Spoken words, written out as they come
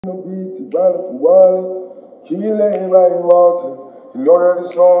No beat, riding for Wally. Kill everybody walking. You know that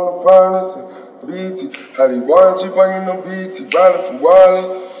it's on the finest. BT, how they watch you bringing no beat, riding for Wally.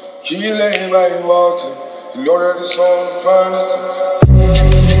 Kill everybody walking. You know that it's on the finest.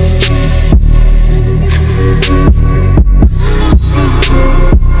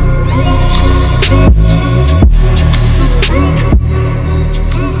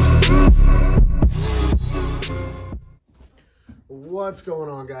 What's going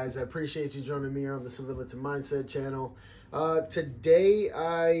on, guys? I appreciate you joining me here on the Civility Mindset channel. Today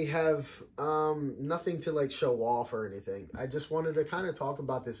I have nothing to like show off or anything. I just wanted to kind of talk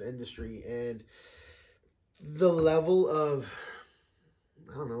about this industry and the level of,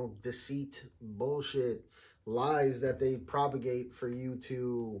 I don't know, deceit, bullshit, lies that they propagate for you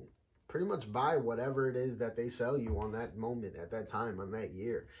to pretty much buy whatever it is that they sell you on that moment, at that time, on that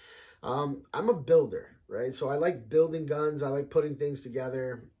year. I'm a builder, right? So I like building guns. I like putting things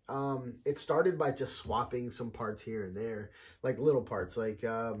together. It started by just swapping some parts here and there, like little parts, like,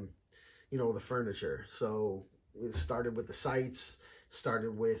 you know, the furniture. So it started with the sights,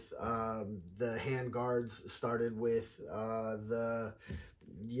 started with the hand guards, started with the,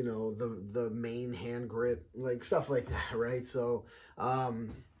 you know, the main hand grip, like stuff like that, right? So,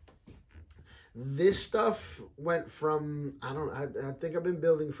 this stuff went from, I think I've been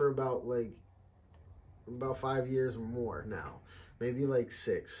building for about 5 years or more now, maybe like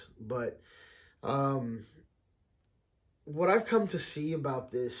 6. But what I've come to see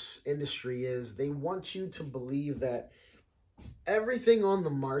about this industry is they want you to believe that everything on the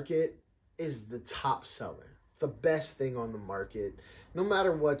market is the top seller, the best thing on the market, no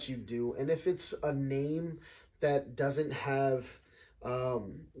matter what you do. And if it's a name that doesn't have,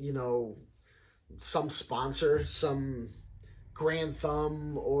 you know, some sponsor, some Grand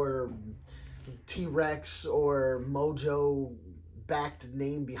Thumb or T-Rex or Mojo backed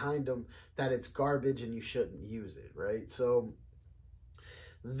name behind them, that it's garbage and you shouldn't use it, right? So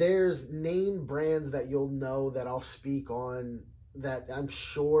there's name brands that you'll know that I'll speak on that I'm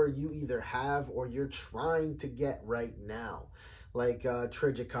sure you either have or you're trying to get right now, like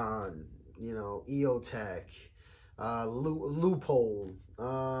Trijicon, you know, EOTech, Loophole,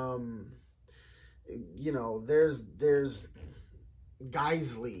 you know, there's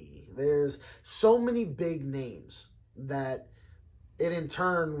Geisley, there's so many big names that it in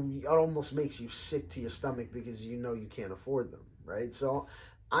turn, it almost makes you sick to your stomach because you know you can't afford them, right? So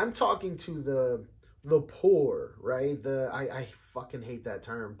I'm talking to the poor, right? I fucking hate that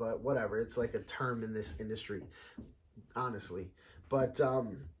term, but whatever. It's like a term in this industry, honestly. But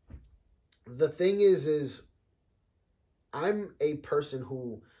the thing is I'm a person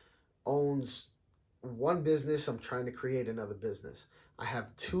who owns one business. I'm trying to create another business. I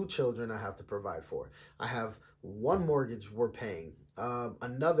have 2 children I have to provide for. I have 1 mortgage we're paying.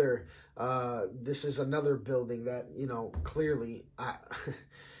 This is another building that, you know, clearly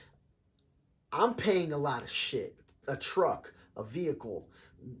I'm paying a lot of shit. A truck, a vehicle,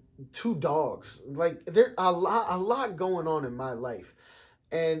 2 dogs. Like, there's a lot going on in my life.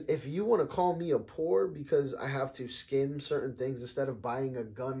 And if you want to call me a poor because I have to skim certain things instead of buying a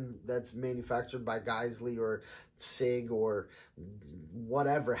gun that's manufactured by Geisley or SIG or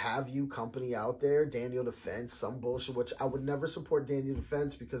whatever have you company out there, Daniel Defense, some bullshit, which I would never support Daniel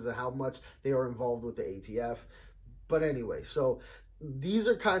Defense because of how much they are involved with the ATF. But anyway, so these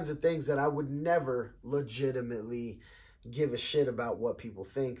are kinds of things that I would never legitimately give a shit about what people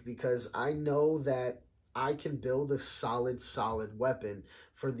think, because I know that I can build a solid weapon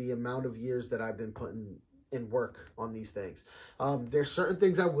for the amount of years that I've been putting in work on these things. There's certain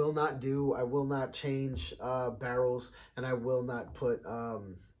things I will not do. I will not change barrels, and I will not put,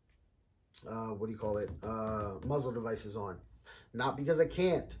 muzzle devices on. Not because I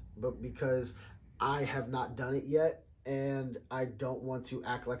can't, but because I have not done it yet, and I don't want to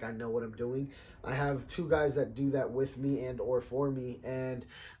act like I know what I'm doing. I have 2 guys that do that with me and or for me, and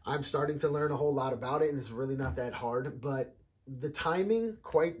I'm starting to learn a whole lot about it, and it's really not that hard, but the timing,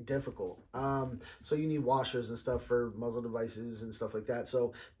 quite difficult. So you need washers and stuff for muzzle devices and stuff like that.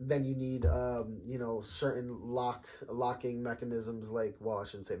 So then you need, you know, certain locking mechanisms, like, well, I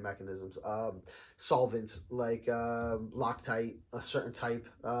shouldn't say mechanisms, solvents, like Loctite, a certain type,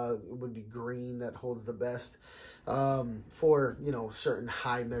 would be green, that holds the best, for, you know, certain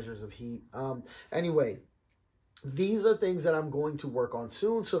high measures of heat. Anyway, these are things that I'm going to work on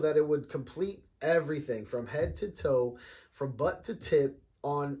soon so that it would complete everything from head to toe, from butt to tip,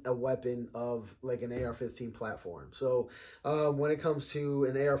 on a weapon of like an AR-15 platform. So when it comes to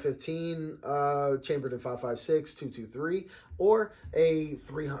an AR-15 chambered in 5.56, 223, or a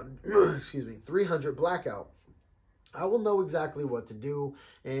 300, 300 blackout, I will know exactly what to do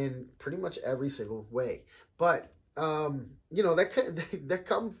in pretty much every single way. But you know,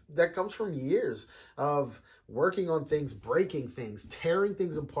 that comes from years of working on things, breaking things, tearing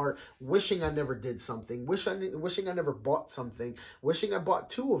things apart, wishing I never did something, wishing I never bought something, wishing I bought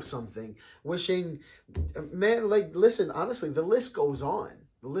two of something, wishing, man, like, listen, honestly, the list goes on.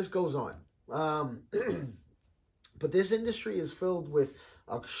 The list goes on. But this industry is filled with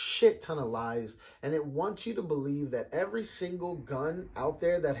a shit ton of lies, and it wants you to believe that every single gun out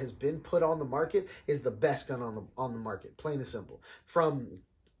there that has been put on the market is the best gun on the market, plain and simple. From,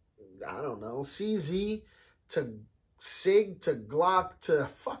 I don't know, CZ to SIG to Glock to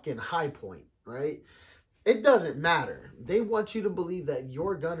fucking High Point, right? It doesn't matter. They want you to believe that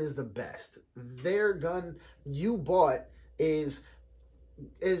your gun is the best. Their gun you bought is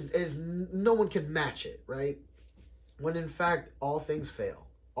no one can match it, right? When in fact, all things fail.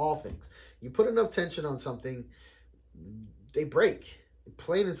 All things. You put enough tension on something, they break.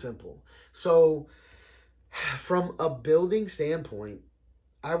 Plain and simple. So, from a building standpoint,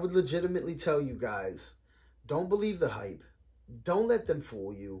 I would legitimately tell you guys, don't believe the hype. Don't let them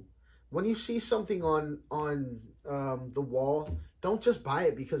fool you. When you see something on the wall, don't just buy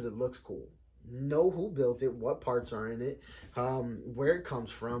it because it looks cool. Know who built it, what parts are in it, where it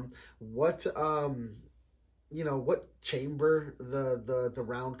comes from, what you know, what chamber the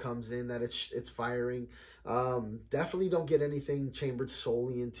round comes in that it's firing. Definitely don't get anything chambered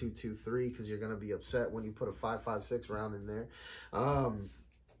solely in 223 because you're going to be upset when you put a 5.56 round in there,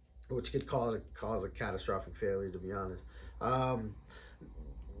 which could cause a catastrophic failure, to be honest.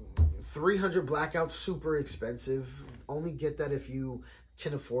 300 blackout, super expensive. Only get that if you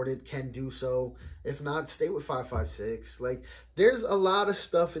can afford it, can do so. If not, stay with 5.56. Like, there's a lot of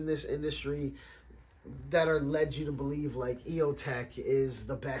stuff in this industry that are led you to believe like EOTech is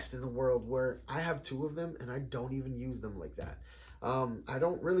the best in the world, where I have two of them and I don't even use them like that. I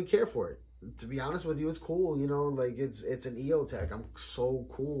don't really care for it. To be honest with you, it's cool, you know, like it's an EOTech. I'm so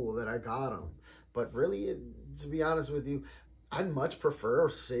cool that I got them. But really, to be honest with you, I'd much prefer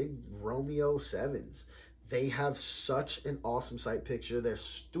SIG Romeo 7s. They have such an awesome sight picture. They're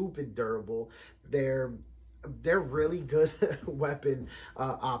stupid durable. They're really good weapon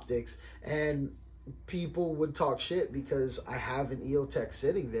optics, and people would talk shit because I have an EOTech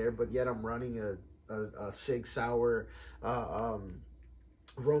sitting there, but yet I'm running a Sig Sauer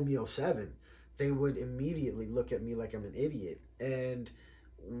Romeo 7. They would immediately look at me like I'm an idiot. And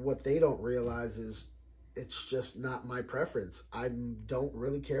what they don't realize is it's just not my preference. I don't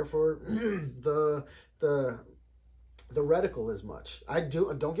really care for the reticle as much.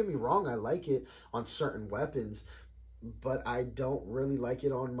 Don't get me wrong, I like it on certain weapons, but I don't really like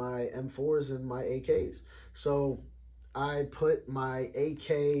it on my M4s and my AKs. So I put my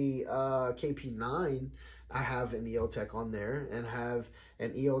AK KP9, I have an EOTech on there, and have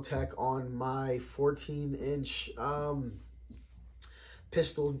an EOTech on my 14-inch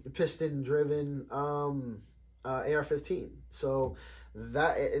piston-driven AR-15. So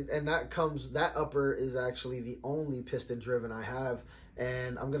that upper is actually the only piston-driven I have,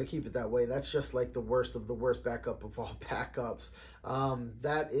 and I'm going to keep it that way. That's just like the worst of the worst backup of all backups.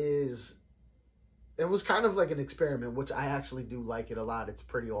 It was kind of like an experiment, which I actually do like it a lot. It's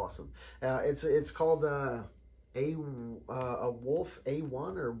pretty awesome. It's called a Wolf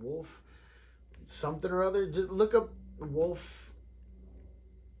A1 or Wolf something or other. Just look up Wolf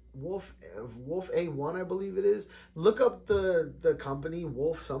A1, I believe it is. Look up the company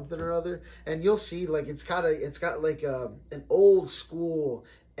Wolf something or other, and you'll see like it's got like an old school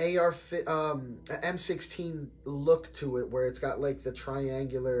M16 look to it, where it's got like the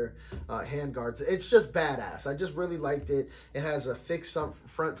triangular handguards. It's just badass. I just really liked it. It has a fixed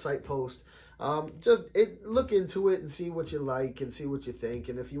front sight post. Look into it and see what you like and see what you think.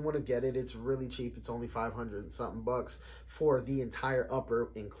 And if you want to get it, it's really cheap. It's only 500 and something bucks for the entire upper,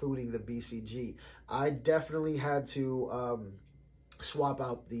 including the BCG. I definitely had to swap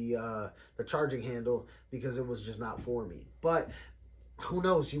out the charging handle because it was just not for me. But who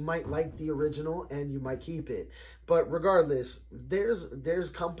knows? You might like the original and you might keep it. But regardless, there's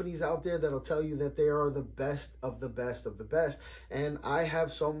companies out there that'll tell you that they are the best of the best of the best. And I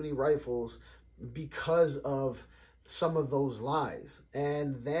have so many rifles because of some of those lies.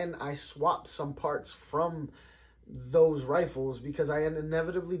 And then I swapped some parts from those rifles because I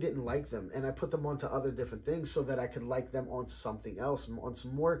inevitably didn't like them, and I put them onto other different things so that I could like them on something else, on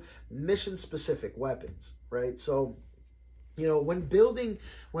some more mission specific weapons, right? So, you know, when building,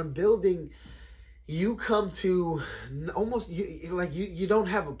 you come to almost, you don't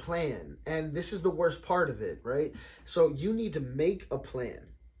have a plan. And this is the worst part of it, right? So you need to make a plan.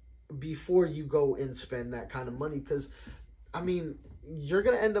 before you go and spend that kind of money. Because, I mean, you're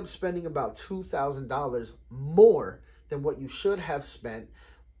going to end up spending about $2,000 more than what you should have spent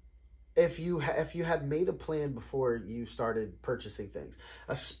if you had made a plan before you started purchasing things.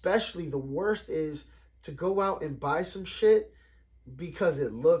 Especially the worst is to go out and buy some shit because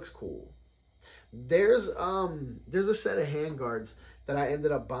it looks cool. There's a set of handguards that I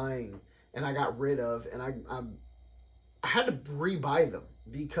ended up buying and I got rid of, and I had to rebuy them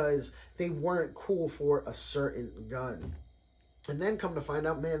because they weren't cool for a certain gun. And then come to find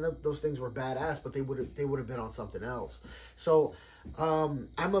out, man, those things were badass, but they would have been on something else. So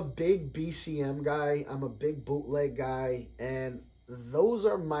I'm a big BCM guy. I'm a big bootleg guy, and those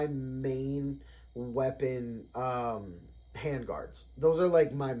are my main weapon handguards. Those are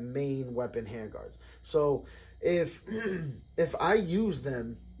like my main weapon handguards. So if I use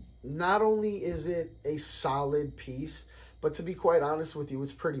them, not only is it a solid piece, but to be quite honest with you,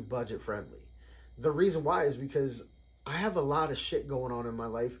 it's pretty budget friendly. The reason why is because I have a lot of shit going on in my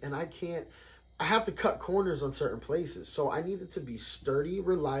life, and I have to cut corners on certain places. So I need it to be sturdy,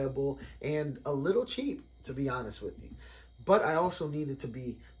 reliable, and a little cheap, to be honest with you. But I also need it to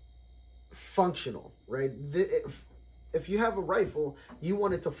be functional, right? If you have a rifle, you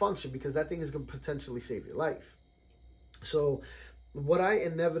want it to function because that thing is going to potentially save your life. So what I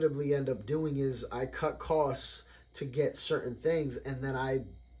inevitably end up doing is I cut costs to get certain things, and then I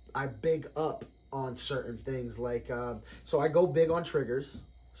big up on certain things. Like, so I go big on triggers.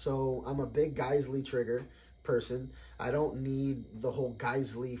 So I'm a big Geissele trigger person. I don't need the whole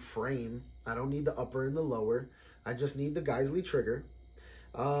Geissele frame. I don't need the upper and the lower. I just need the Geissele trigger.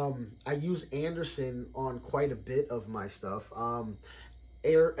 I use Anderson on quite a bit of my stuff.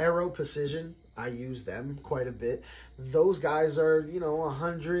 Aero Precision, I use them quite a bit. Those guys are, you know,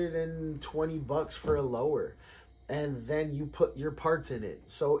 $120 for a lower. And then you put your parts in it.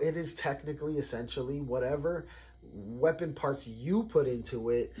 So it is technically, essentially, whatever weapon parts you put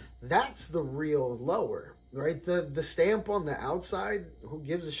into it, that's the real lower, right? The stamp on the outside, who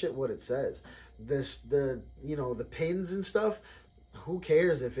gives a shit what it says? The pins and stuff, who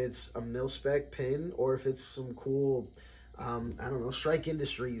cares if it's a mil-spec pin or if it's some cool, I don't know, Strike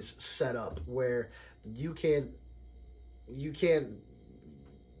Industries setup where you can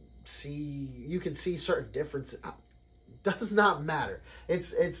see certain differences. Does not matter.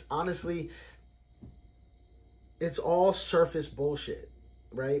 It's honestly, it's all surface bullshit,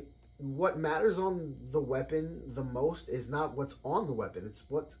 right? What matters on the weapon the most is not what's on the weapon. It's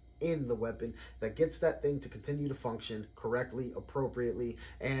what's in the weapon that gets that thing to continue to function correctly, appropriately,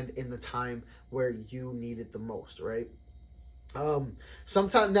 and in the time where you need it the most, right?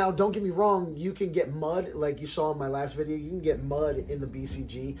 Sometimes, now don't get me wrong, you can get mud, like you saw in my last video. You can get mud in the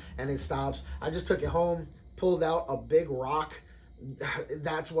BCG and it stops. I just took it home, pulled out a big rock.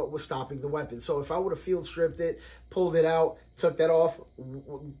 That's what was stopping the weapon. So if I would have field stripped it, pulled it out, took that off,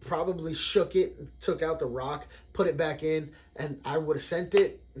 probably shook it, took out the rock, put it back in, and I would have sent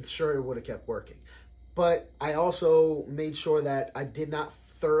it, and sure, it would have kept working. But I also made sure that I did not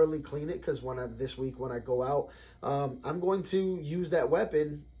thoroughly clean it, because this week when I go out, I'm going to use that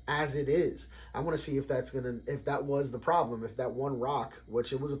weapon as it is. I want to see if that was the problem, if that one rock,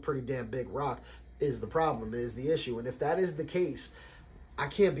 which it was a pretty damn big rock, is the problem, is the issue. And if that is the case, I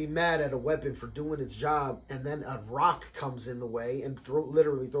can't be mad at a weapon for doing its job and then a rock comes in the way and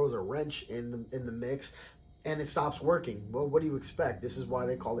literally throws a wrench in the mix and it stops working. Well, what do you expect? This is why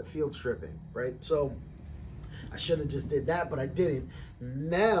they call it field stripping, right? So I should have just did that, but I didn't.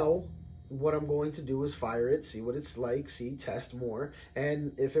 Now what I'm going to do is fire it, see what it's like, test more,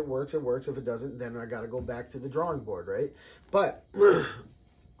 and if it works, it works. If it doesn't, then I got to go back to the drawing board, right? But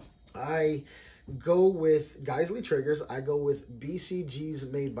I go with Geissele triggers. I go with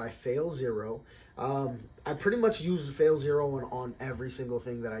BCGs made by Fail Zero. I pretty much use Fail Zero on every single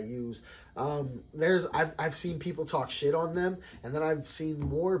thing that I use. I've seen people talk shit on them, and then I've seen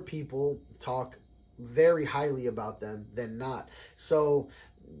more people talk very highly about them than not. So,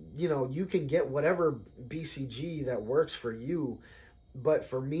 you know, you can get whatever BCG that works for you, but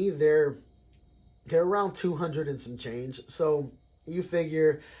for me, they're around 200 and some change. So you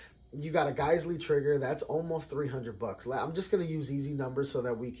figure you got a Geissele trigger, that's almost $300. I'm just going to use easy numbers so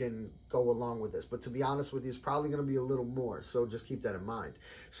that we can go along with this. But to be honest with you, it's probably going to be a little more. So just keep that in mind.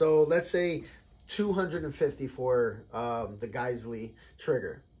 So let's say $250 for the Geissele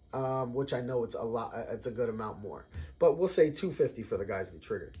trigger, which I know it's a lot. It's a good amount more. But we'll say $250 for the Geissele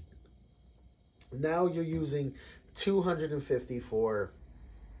trigger. Now you're using $250 for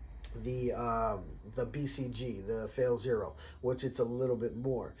the BCG, the Fail Zero, which it's a little bit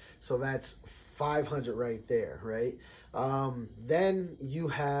more. So that's 500 right there, right? Then you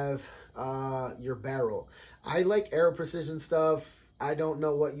have your barrel. I like Aero Precision stuff. I don't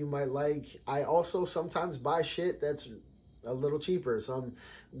know what you might like. I also sometimes buy shit that's a little cheaper. Some,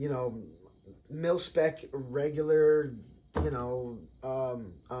 you know, mil spec regular, you know,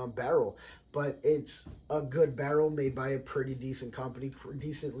 barrel, but it's a good barrel made by a pretty decent company,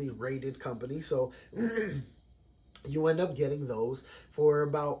 decently rated company. So you end up getting those for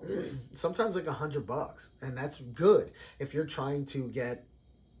about sometimes like $100, and that's good if you're trying to get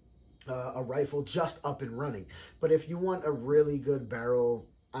a rifle just up and running. But if you want a really good barrel,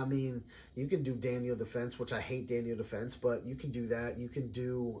 I mean, you can do Daniel Defense, which I hate Daniel Defense, but you can do that. You can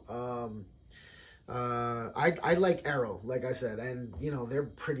do I like Aero, like I said, and you know, they're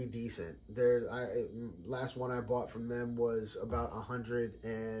pretty decent. Last one I bought from them was about 100,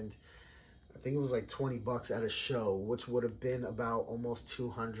 and I think it was like $20 at a show, which would have been about almost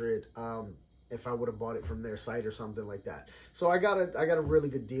 200 if I would have bought it from their site or something like that. So I got a really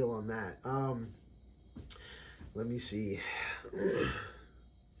good deal on that. Let me see.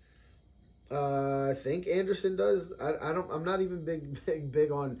 I think Anderson does. I'm not even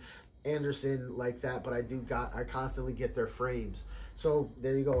big on Anderson like that, but I constantly get their frames. So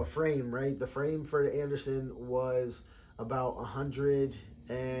there you go, a frame, right? The frame for the Anderson was about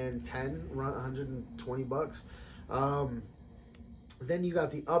 110, around $120. Then you got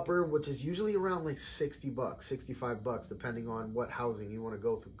the upper, which is usually around like $60, $65, depending on what housing you want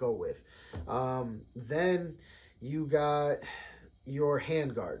to go with. Then you got your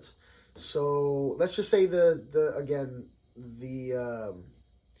hand guards. So let's just say the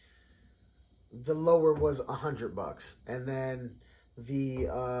lower was $100, and then the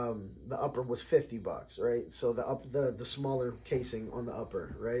upper was $50, right? So the smaller casing on the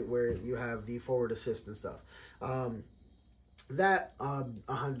upper, right, where you have the forward assist and stuff. That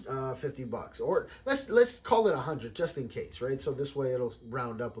 $50, or let's call it 100 just in case, right? So this way it'll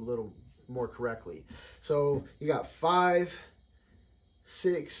round up a little more correctly. So you got 5,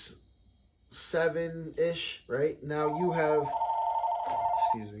 6, 7-ish, right? Now you have,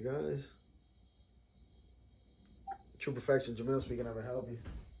 excuse me guys, True Perfection, Jamil speaking, I'm gonna help you.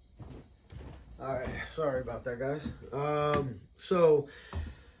 All right, sorry about that, guys. So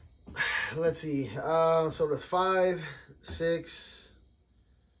let's see. So that's 5, 6,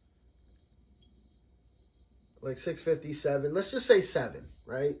 like 657. Let's just say 7,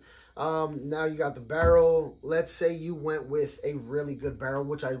 right? Now you got the barrel. Let's say you went with a really good barrel,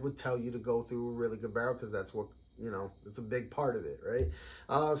 which I would tell you to go through a really good barrel because that's what, you know, it's a big part of it, right?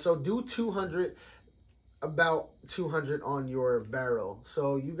 So do 200, about 200 on your barrel.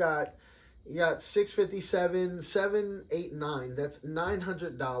 So you got 657, 7, 8, 9. That's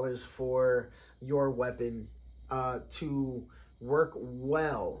 $900 for your weapon to work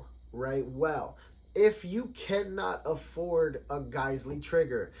well, right? Well, if you cannot afford a Geissele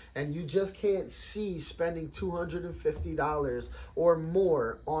trigger and you just can't see spending $250 or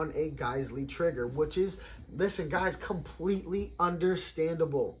more on a Geissele trigger, which is, listen guys, completely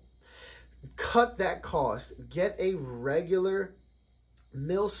understandable. Cut that cost. Get a regular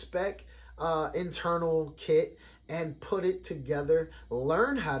mil-spec internal kit and put it together.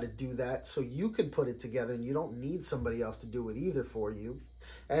 Learn how to do that so you can put it together and you don't need somebody else to do it either for you.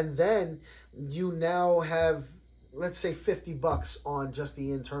 And then you now have, let's say, $50 on just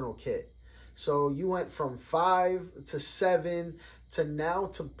the internal kit. So you went from 5 to 7 to now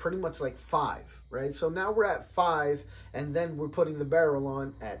to pretty much like 5, right? So now we're at 5, and then we're putting the barrel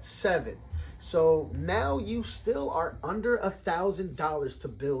on at 7. So now you still are under $1,000 to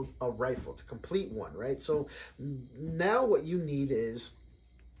build a rifle, to complete one, right? So now what you need is,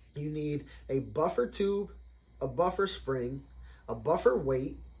 you need a buffer tube, a buffer spring, a buffer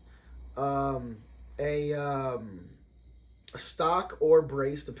weight, a stock or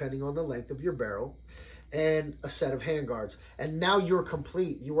brace, depending on the length of your barrel, and a set of handguards. And now you're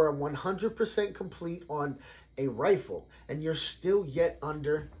complete. You are 100% complete on a rifle, and you're still yet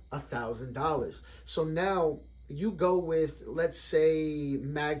under $1,000. So now you go with, let's say,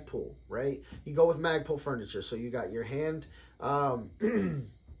 Magpul, right? You go with Magpul furniture. So you got your hand,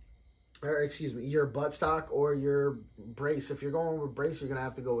 or excuse me, your buttstock or your brace. If you're going with brace, you're going to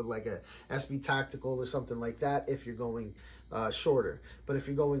have to go with like a SB Tactical or something like that if you're going shorter. But if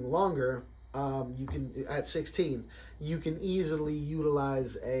you're going longer, you can, at 16, you can easily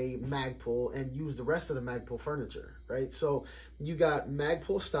utilize a Magpul and use the rest of the Magpul furniture, right? So you got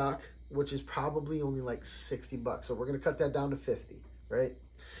Magpul stock, which is probably only like $60. So we're going to cut that down to 50, right?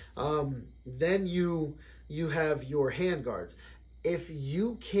 Then you have your handguards. If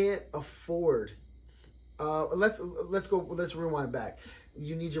you can't afford, let's rewind back.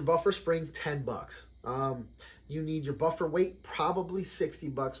 You need your buffer spring, $10. You need your buffer weight, probably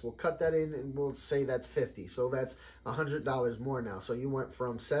 $60. We'll cut that in and we'll say that's 50. So that's $100 more now. So you went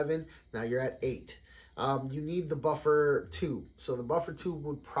from 7, now you're at 8. You need the buffer tube. So the buffer tube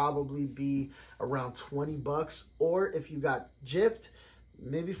would probably be around $20. Or if you got gypped,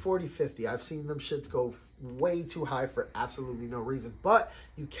 maybe 40, 50. I've seen them shits go way too high for absolutely no reason. But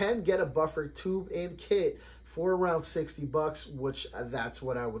you can get a buffer tube and kit for around $60, which that's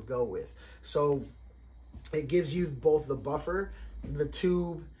what I would go with. So it gives you both the buffer, the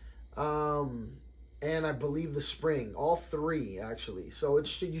tube, and I believe the spring, all 3 actually. So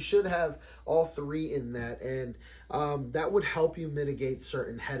you should have all 3 in that, and that would help you mitigate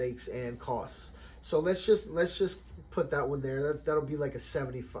certain headaches and costs. So let's just put that one there. That'll be like a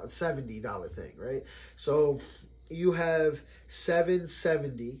 $70 thing, right? So you have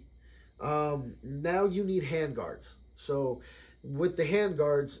 $770. Now you need hand guards. So with the hand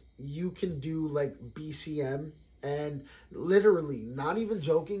guards, you can do like BCM, and literally, not even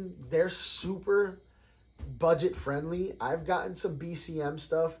joking, they're super budget friendly. I've gotten some BCM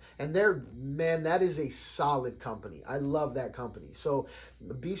stuff, and man, that is a solid company. I love that company. So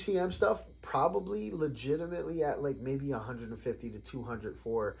the BCM stuff, probably legitimately at like maybe 150 to 200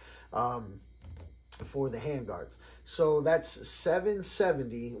 for the hand guards. So that's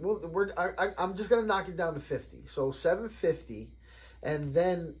 770. Well, I'm just gonna knock it down to 50. So 750, and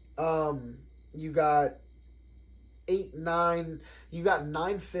then you got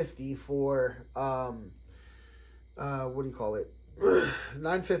 950 for what do you call it?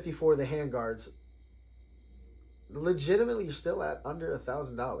 950 for the hand guards. Legitimately, you're still at under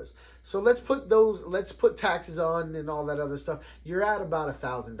 $1,000. So let's put taxes on and all that other stuff. You're at about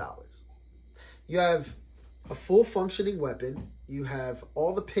 $1,000. You have a full functioning weapon. You have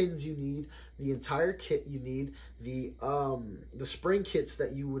all the pins you need, the entire kit you need, the spring kits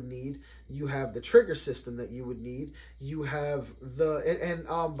that you would need. You have the trigger system that you would need. You have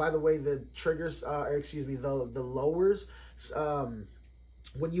by the way, the triggers, the lowers.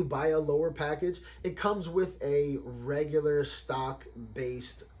 When you buy a lower package, it comes with a regular stock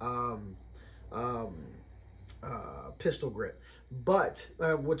based pistol grip, but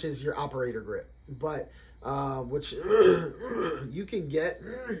which is your operator grip, but which you can get,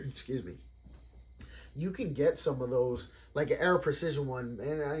 excuse me, you can get some of those, like an Aero Precision one,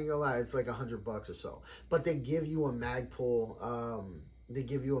 and I ain't gonna lie, it's like $100 or so, but they give you a Magpul,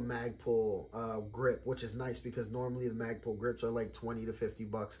 grip, which is nice because normally the Magpul grips are like 20 to 50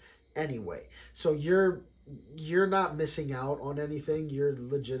 bucks anyway. So you're not missing out on anything. You're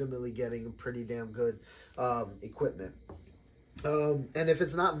legitimately getting pretty damn good equipment. And if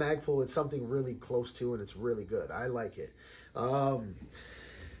it's not Magpul, it's something really close to, and it's really good. I like it.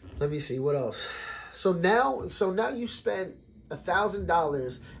 Let me see what else. So now you spent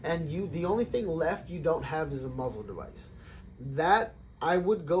 $1,000, and the only thing left you don't have is a muzzle device. That I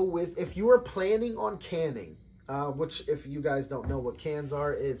would go with if you are planning on canning. Which, if you guys don't know what cans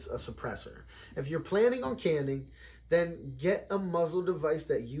are, it's a suppressor. If you're planning on canning, then get a muzzle device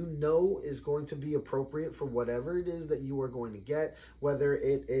that you know is going to be appropriate for whatever it is that you are going to get, whether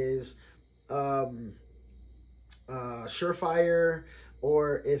it is Surefire,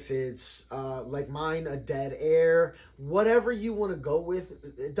 or if it's like mine, a Dead Air, whatever you want to go with,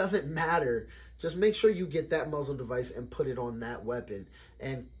 it doesn't matter. Just make sure you get that muzzle device and put it on that weapon,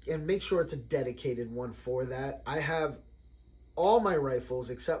 and make sure it's a dedicated one for that. I have all my rifles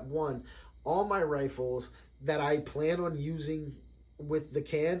except one, all my rifles that I plan on using with the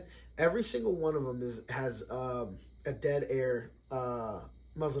can, every single one of them has a Dead Air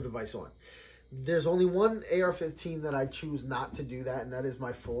muzzle device on. There's only one AR-15 that I choose not to do that, and that is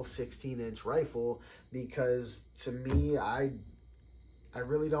my full 16-inch rifle, because to me, I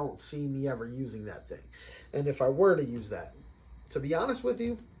really don't see me ever using that thing. And if I were to use that, to be honest with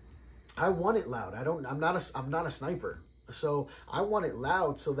you, I want it loud. I'm not a sniper. So I want it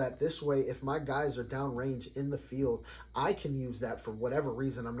loud so that this way, if my guys are downrange in the field, I can use that for whatever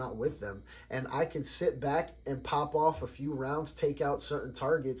reason I'm not with them. And I can sit back and pop off a few rounds, take out certain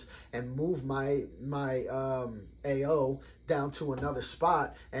targets, and move my AO down to another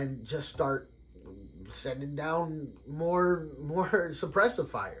spot and just start sending down more suppressive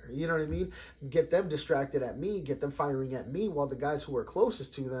fire. You know what I mean? Get them distracted at me, get them firing at me, while the guys who are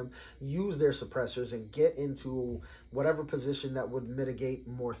closest to them use their suppressors and get into whatever position that would mitigate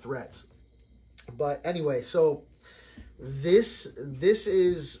more threats. But anyway, so this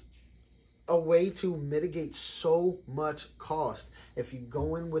is a way to mitigate so much cost if you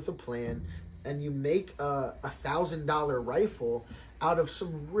go in with a plan and you make a $1,000 rifle out of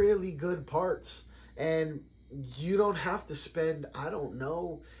some really good parts. And you don't have to spend, I don't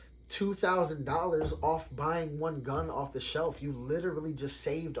know, $2,000 off buying one gun off the shelf. You literally just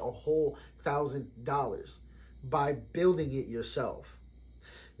saved a whole $1,000 by building it yourself.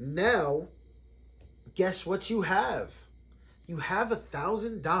 Now, guess what you have? You have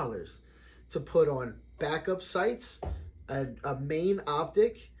 $1,000 to put on backup sights, a main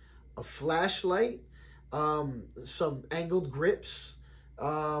optic, a flashlight, some angled grips,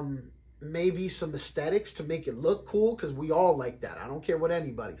 maybe some aesthetics to make it look cool, because we all like that. I don't care what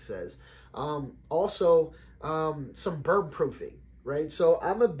anybody says. Also, some burn proofing, right? So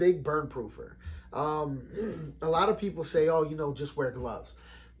I'm a big burn proofer. A lot of people say, oh, you know, just wear gloves.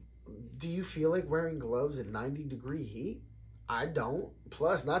 Do you feel like wearing gloves in 90-degree heat? I don't.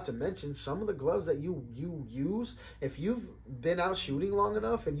 Plus, not to mention, some of the gloves that you use, if you've been out shooting long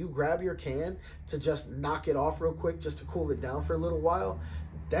enough and you grab your can to just knock it off real quick just to cool it down for a little while,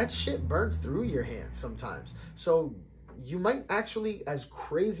 that shit burns through your hands sometimes. So you might actually, as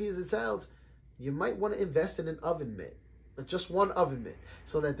crazy as it sounds, you might want to invest in an oven mitt. Just one oven mitt,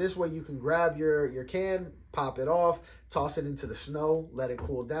 so that this way you can grab your can, pop it off, toss it into the snow, let it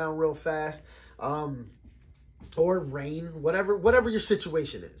cool down real fast, or rain, whatever your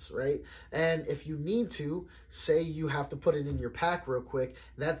situation is, right? And if you need to, say you have to put it in your pack real quick,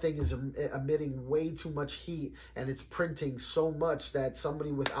 that thing is emitting way too much heat, and it's printing so much that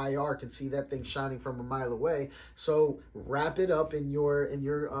somebody with IR can see that thing shining from a mile away. So wrap it up in your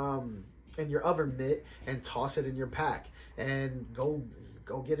oven mitt and toss it in your pack, and go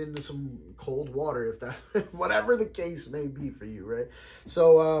get into some cold water if that's whatever the case may be for you, right?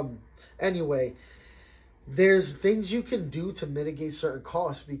 So anyway, there's things you can do to mitigate certain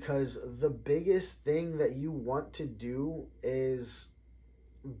costs, because the biggest thing that you want to do is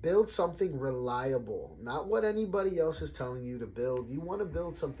build something reliable, not what anybody else is telling you to build. You want to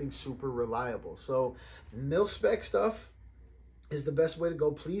build something super reliable. So mil-spec stuff is the best way to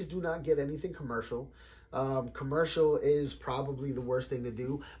go. Please do not get anything commercial. Commercial is probably the worst thing to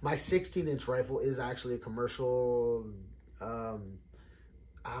do. My 16-inch rifle is actually a commercial.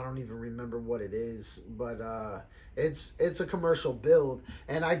 I don't even remember what it is, but it's a commercial build,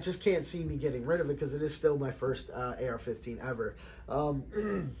 and I just can't see me getting rid of it because it is still my first AR-15 ever.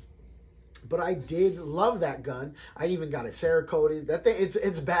 But I did love that gun. I even got it Cerakoted. That thing,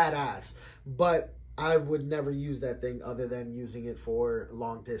 it's badass, but I would never use that thing other than using it for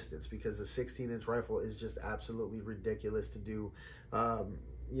long distance, because a 16-inch rifle is just absolutely ridiculous to do,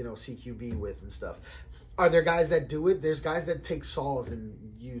 you know, CQB with and stuff. Are there guys that do it? There's guys that take saws and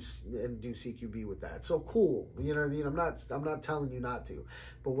do CQB with that. So cool, you know what I mean? I'm not telling you not to,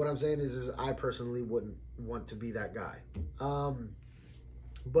 but what I'm saying is I personally wouldn't want to be that guy.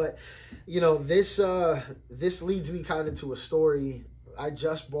 But you know, this leads me kind of to a story. I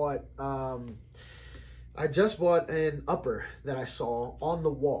just bought an upper that I saw on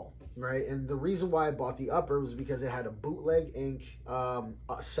the wall, right? And the reason why I bought the upper was because it had a bootleg ink a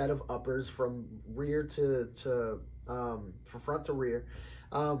set of uppers from front to rear.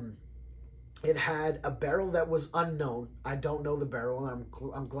 It had a barrel that was unknown. I don't know the barrel, and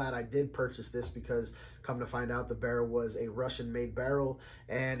I'm glad I did purchase this, because come to find out, the barrel was a Russian-made barrel,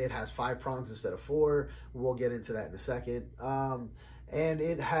 and it has 5 prongs instead of 4. We'll get into that in a second. And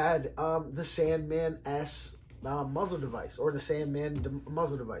it had the Sandman S muzzle device, or the Sandman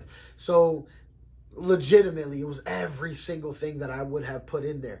muzzle device. So legitimately, it was every single thing that I would have put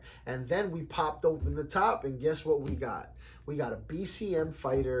in there. And then we popped open the top, and guess what we got? We got a BCM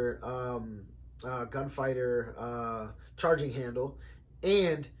fighter, gunfighter charging handle,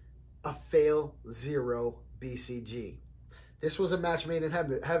 and a Fail Zero BCG. This was a match made in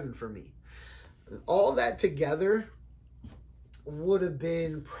heaven for me. All that together would have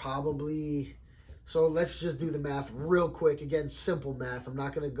been probably, so let's just do the math real quick. Again, simple math. I'm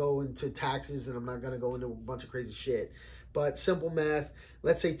not going to go into taxes, and I'm not going to go into a bunch of crazy shit. But simple math,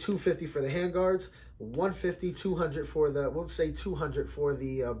 let's say $250 for the handguards, $150, $200 for the, let's say $200 for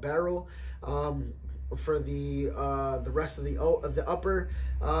the barrel. For the rest of the upper,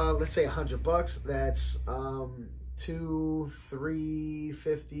 let's say $100. That's $200,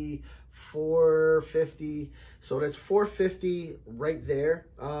 $350, $450. So that's $450 right there.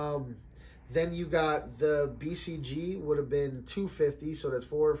 Then you got the BCG would have been $250. So that's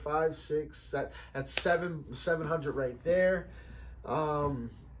 $4, $5, $6. That's $700 right there.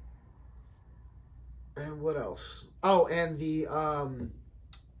 And what else? Oh, and the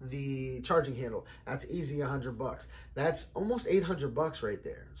charging handle, that's easy $100. That's almost $800 right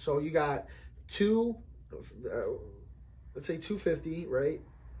there. So you got let's say $250, right?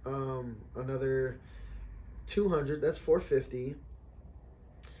 Another $200, that's $450,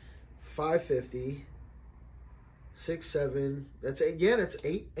 $550, 6, 7. That's again, it's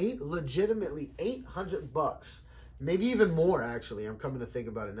legitimately $800. Maybe even more, actually. I'm coming to think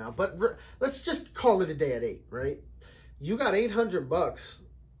about it now. But let's just call it a day at 8, right? You got $800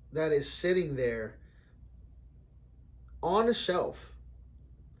 that is sitting there on a shelf.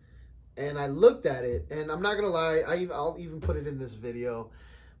 And I looked at it, and I'm not gonna lie, I'll even put it in this video.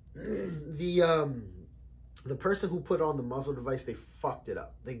 The person who put on the muzzle device, they fucked it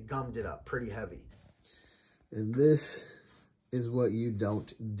up. They gummed it up pretty heavy. And this is what you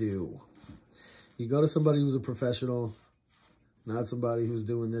don't do. You go to somebody who's a professional, not somebody who's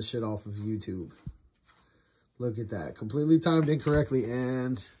doing this shit off of YouTube. Look at that. Completely timed incorrectly.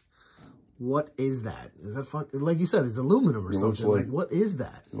 And what is that? Is that like you said, it's aluminum or something. Like, what is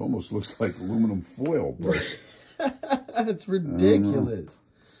that? It almost looks like aluminum foil, but it's ridiculous.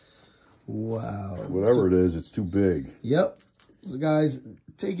 Wow. Whatever it is, it's too big. Yep. So guys,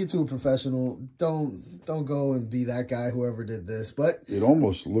 take it to a professional. Don't go and be that guy, whoever did this. But it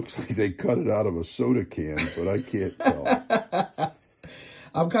almost looks like they cut it out of a soda can, but I can't tell.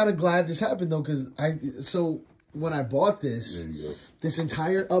 I'm kind of glad this happened though, because so when I bought this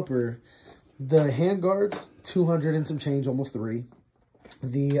entire upper, the handguards, 200 and some change, almost 3.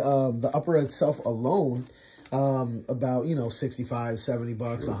 The upper itself alone, about, you know, 65, 70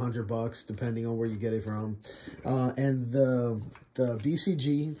 bucks, sure. $100, depending on where you get it from. And the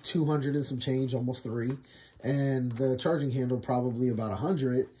BCG, 200 and some change, almost 3. And the charging handle, probably about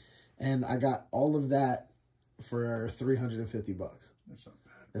 100. And I got all of that for 350 bucks. That's not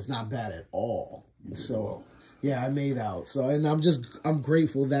bad. That's not bad at all. So, yeah, I made out. So, and I'm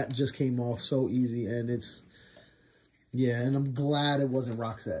grateful that just came off so easy. And and I'm glad it wasn't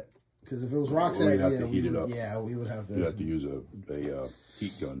Roxette. Because if it was Roxette, we'd have to heat it up. Yeah, we would have to. You'd have to use a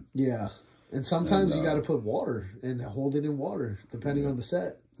heat gun. Yeah. And sometimes you got to put water and hold it in water, depending on the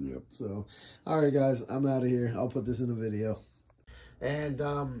set. Yep. So, all right, guys, I'm out of here. I'll put this in a video. And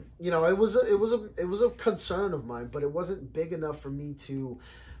you know, it was a concern of mine, but it wasn't big enough for me to.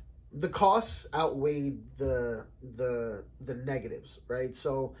 The costs outweighed the negatives, right?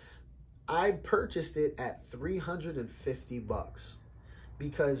 So I purchased it at $350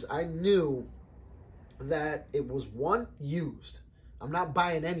 because I knew that it was used. I'm not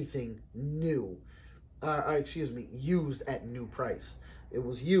buying anything new. Used at new price. It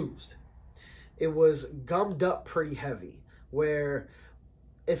was used. It was gummed up pretty heavy, where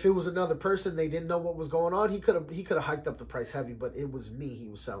if it was another person, they didn't know what was going on, he could have hiked up the price heavy, but it was me he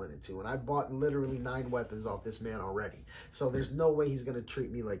was selling it to. And I bought literally 9 weapons off this man already. So there's no way he's going to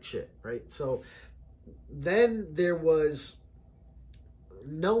treat me like shit, right? So then there was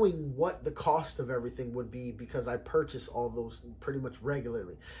knowing what the cost of everything would be, because I purchase all those pretty much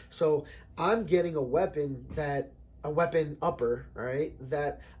regularly. So I'm getting a weapon upper, all right,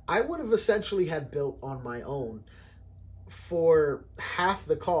 that I would have essentially had built on my own for half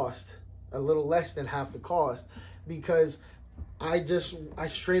the cost, a little less than half the cost, because I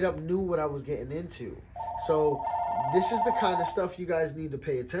straight up knew what I was getting into. So this is the kind of stuff you guys need to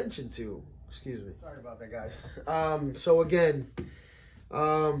pay attention to. Excuse me. Sorry about that, guys. So again,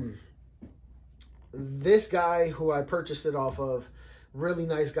 this guy who I purchased it off of, really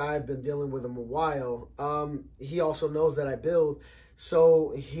nice guy. I've been dealing with him a while. He also knows that I build.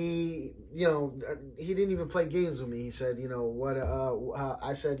 So he, you know, he didn't even play games with me. He said, you know, what,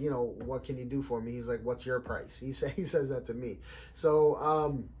 I said, you know, what can you do for me? He's like, what's your price? He says that to me.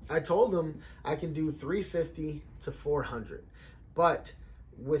 So, I told him I can do 350 to 400, but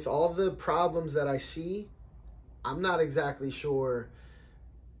with all the problems that I see, I'm not exactly sure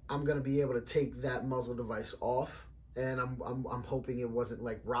I'm going to be able to take that muzzle device off. And I'm hoping it wasn't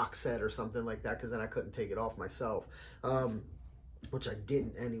like Roxette or something like that, because then I couldn't take it off myself. Which I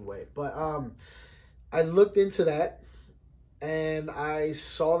didn't anyway. But I looked into that, and I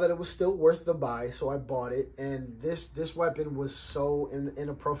saw that it was still worth the buy, so I bought it. And this weapon was so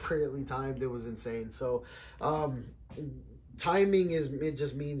inappropriately timed, it was insane. So timing it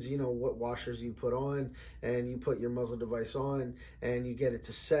just means, you know, what washers you put on, and you put your muzzle device on and you get it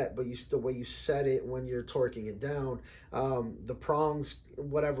to set, but the way you set it when you're torquing it down, the prongs,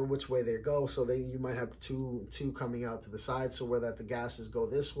 which way they go, so you might have two coming out to the side, so where that the gases go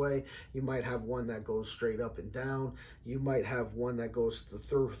this way, you might have one that goes straight up and down, you might have one that goes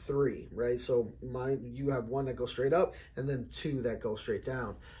through 3, right? So you have one that goes straight up, and then 2 that go straight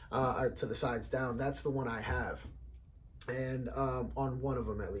down, or to the sides down. That's the one I have. And on one of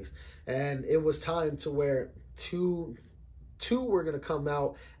them at least, and it was time to where two were going to come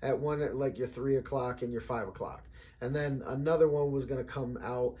out at one at like your 3 o'clock and your 5 o'clock, and then another one was going to come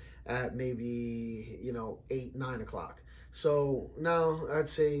out at maybe, you know, 8, 9 o'clock. So now I'd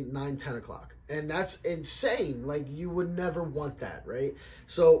say 9, 10 o'clock. And that's insane. Like, you would never want that, right?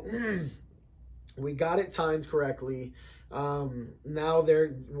 So we got it timed correctly. Now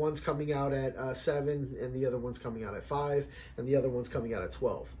one's coming out at 7, and the other one's coming out at 5, and the other one's coming out at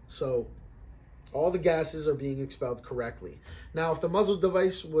 12. So all the gases are being expelled correctly. Now, if the muzzle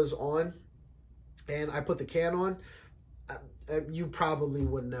device was on and I put the can on, you probably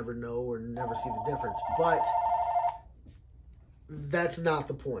would never know or never see the difference. But that's not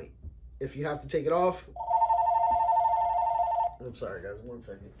the point. If you have to take it off, I'm sorry, guys. 1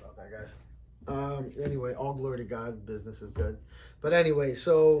 second about that, guys. Anyway, all glory to God. Business is good. But anyway,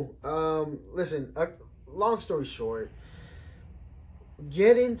 so listen. Long story short,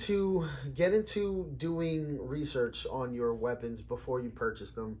 get into doing research on your weapons before you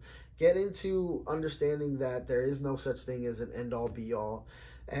purchase them. Get into understanding that there is no such thing as an end all be all,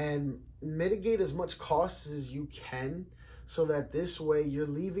 and mitigate as much costs as you can, so that this way you're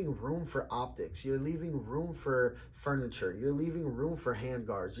leaving room for optics, you're leaving room for furniture, you're leaving room for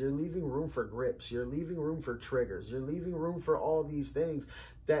handguards, you're leaving room for grips, you're leaving room for triggers, you're leaving room for all these things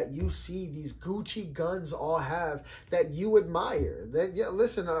that you see these Gucci guns all have that you admire. That, yeah,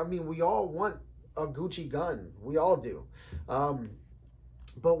 listen, I mean, we all want a Gucci gun. We all do.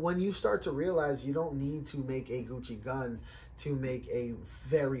 But when you start to realize you don't need to make a Gucci gun to make a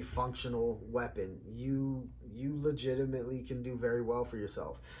very functional weapon, you legitimately can do very well for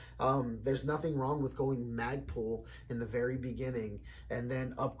yourself. There's nothing wrong with going Magpul in the very beginning and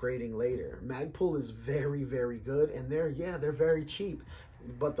then upgrading later. Magpul is very, very good, and they're very cheap.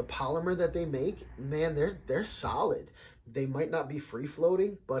 But the polymer that they make, man, they're solid. They might not be free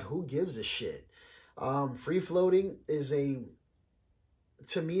floating, but who gives a shit? Free floating is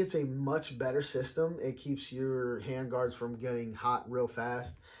to me, it's a much better system. It keeps your handguards from getting hot real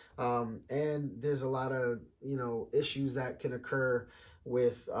fast. And there's a lot of, issues that can occur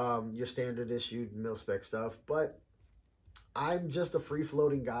with your standard issued mil-spec stuff. But I'm just a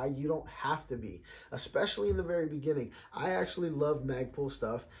free-floating guy. You don't have to be, especially in the very beginning. I actually love Magpul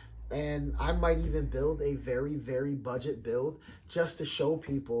stuff, and I might even build a very, very budget build just to show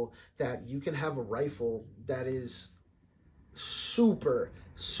people that you can have a rifle that is super,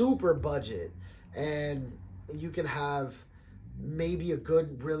 super budget, and you can have maybe a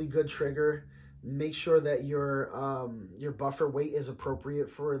really good trigger. Make sure that your buffer weight is appropriate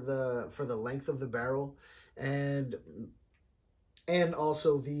for the length of the barrel, and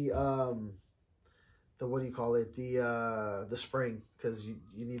also the what do you call it, the spring, because you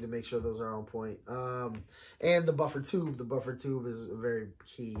need to make sure those are on point, and the buffer tube is very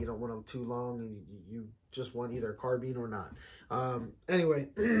key. You don't want them too long, and you just want either a carbine or not. Anyway,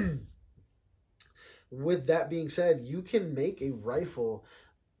 with that being said, you can make a rifle.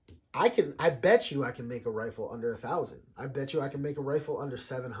 I bet you I can make a rifle under 1,000. I bet you I can make a rifle under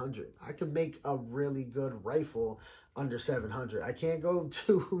 700. I can make a really good rifle under 700. I can't go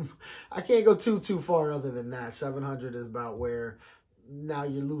too far other than that. 700 is about where now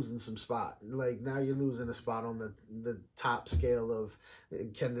you're losing some spot. Like, now you're losing a spot on the top scale of,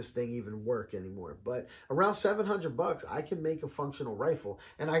 can this thing even work anymore? But around $700, I can make a functional rifle.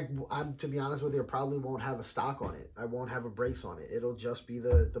 And I'm to be honest with you, I probably won't have a stock on it. I won't have a brace on it. It'll just be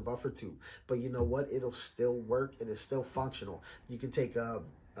the buffer tube. But you know what? It'll still work. It is still functional. You can take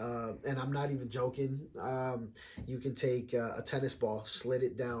and I'm not even joking. You can take a tennis ball, slit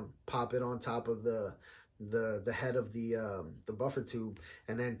it down, pop it on top of the head of the buffer tube,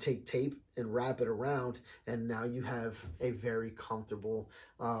 and then take tape and wrap it around, and now you have a very comfortable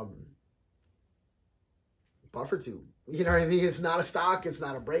buffer tube. You know what I mean? It's not a stock, it's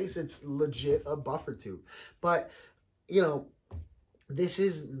not a brace, it's legit a buffer tube. But this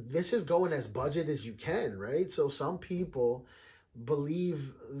is going as budget as you can, right? So some people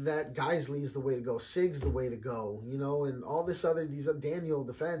believe that Geisley is the way to go, SIG's the way to go, and all this other, these Daniel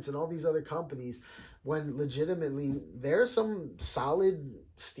Defense and all these other companies, when legitimately there's some solid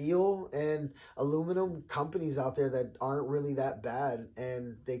steel and aluminum companies out there that aren't really that bad,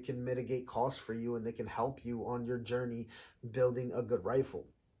 and they can mitigate costs for you, and they can help you on your journey building a good rifle.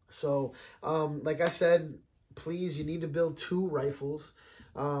 So like I said, please, you need to build 2 rifles.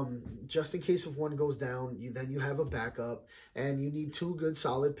 Just in case if one goes down, then you have a backup, and you need 2 good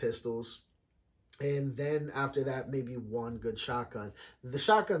solid pistols, and then after that maybe 1 good shotgun. The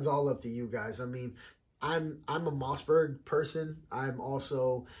shotgun's all up to you guys. I mean, I'm a Mossberg person. I'm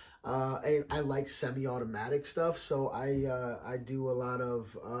also I like semi-automatic stuff, so I do a lot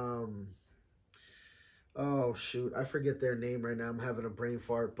of oh shoot, I forget their name right now. I'm having a brain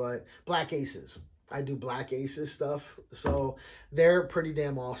fart, but Black Aces. I do Black Aces stuff, so they're pretty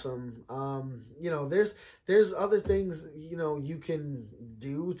damn awesome. You know, there's other things, you know, you can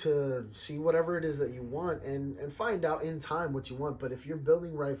do to see whatever it is that you want and find out in time what you want. But if you're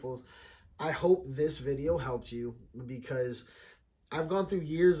building rifles, I hope this video helped you, because I've gone through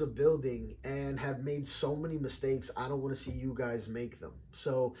years of building and have made so many mistakes. I don't want to see you guys make them.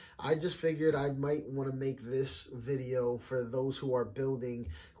 So I just figured I might want to make this video for those who are building,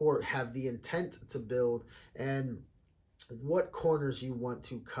 have the intent to build, and what corners you want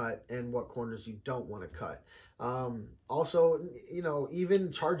to cut and what corners you don't want to cut. Also, you know,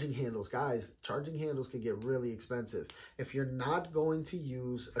 even charging handles, guys, charging handles can get really expensive. If you're not going to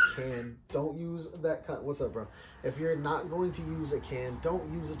use a can, don't use that kind. What's up, bro? If you're not going to use a can,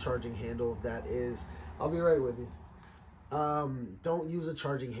 don't use a charging handle that is, I'll be right with you. Don't use a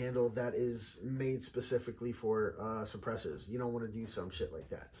charging handle that is made specifically for suppressors. You don't want to do some shit like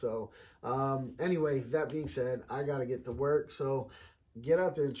that. So anyway, that being said, I gotta get to work, so get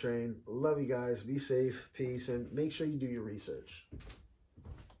out there and train. Love you guys. Be safe. Peace. And make sure you do your research.